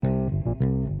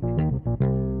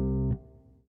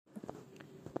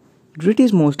Grit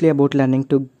is mostly about learning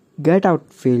to get out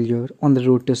failure on the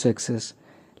road to success.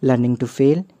 Learning to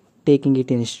fail, taking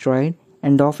it in stride,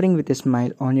 and offering with a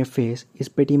smile on your face is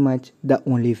pretty much the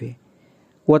only way.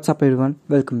 What's up, everyone?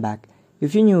 Welcome back.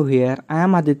 If you're new here, I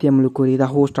am Aditya Mulukuri, the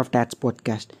host of TATS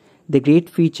Podcast, the great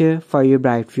feature for your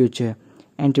bright future.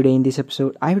 And today in this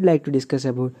episode, I would like to discuss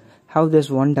about how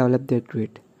does one develop their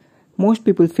grit. Most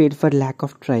people fail for lack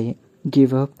of try,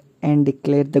 give up, and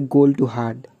declare the goal too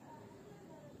hard.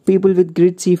 People with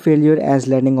grit see failure as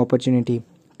learning opportunity.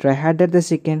 Try harder the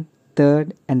second,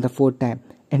 third, and the fourth time,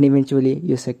 and eventually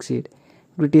you succeed.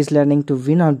 Grit is learning to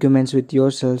win arguments with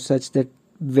yourself such that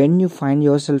when you find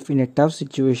yourself in a tough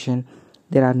situation,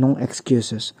 there are no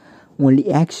excuses,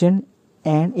 only action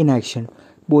and inaction,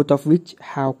 both of which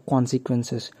have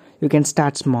consequences. You can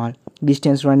start small.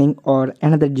 Distance running or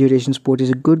another duration sport is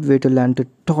a good way to learn to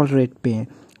tolerate pain,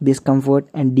 discomfort,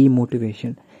 and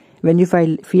demotivation. When you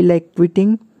feel like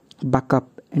quitting, buck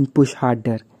up and push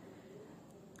harder.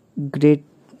 Grit,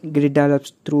 grit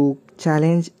develops through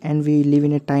challenge, and we live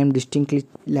in a time distinctly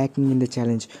lacking in the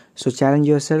challenge. So challenge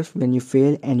yourself when you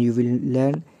fail, and you will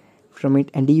learn from it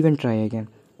and even try again.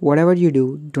 Whatever you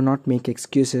do not make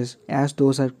excuses, as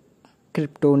those are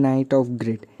kryptonite of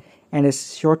grit and a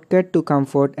shortcut to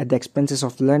comfort at the expenses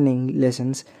of learning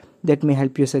lessons that may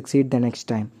help you succeed the next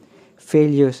time.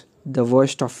 Failures, the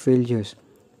worst of failures,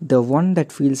 the one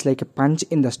that feels like a punch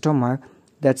in the stomach,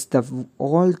 that's the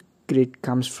all grit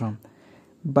comes from.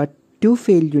 But to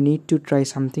fail, you need to try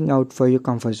something out for your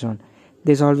comfort zone.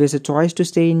 There's always a choice to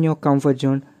stay in your comfort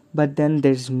zone, but then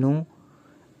there's no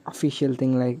official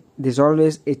thing like there's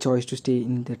always a choice to stay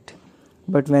in that.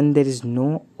 But when there is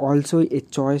no also a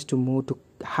choice to move to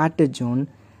harder zone,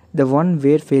 the one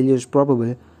where failure is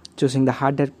probable, choosing the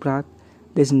harder path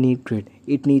doesn't need grit.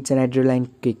 It needs an adrenaline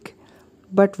kick.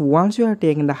 But once you have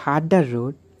taken the harder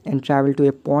road and travel to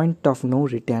a point of no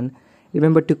return,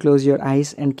 remember to close your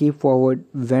eyes and keep forward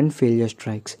when failure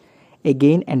strikes.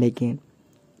 Again and again.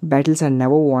 Battles are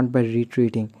never won by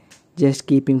retreating. Just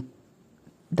keeping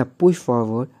the push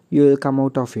forward, you will come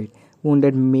out of it.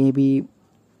 Wounded maybe,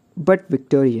 but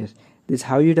victorious. This is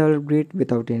how you develop grit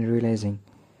without even realizing.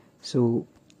 So,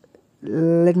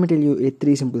 let me tell you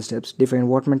three simple steps. Define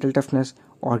what mental toughness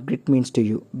or grit means to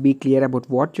you. Be clear about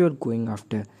what you're going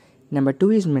after. Number two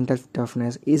is mental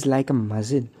toughness is like a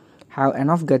muscle. Have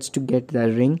enough guts to get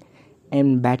the ring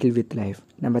and battle with life.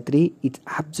 Number three, it's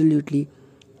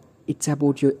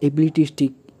about your ability to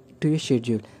stick to your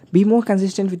schedule. Be more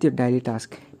consistent with your daily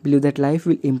task. Believe that life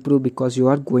will improve because you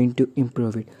are going to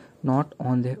improve it, not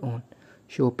on their own.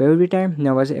 Show up every time.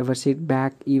 Never ever sit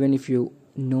back even if you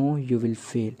know you will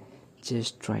fail.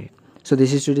 Just try it. So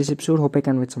this is today's episode. Hope I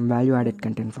conveyed some value added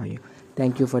content for you.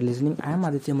 Thank you for listening. I am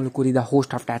Aditya Mulukuri, the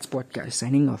host of TATS Podcast.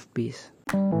 Signing off. Peace.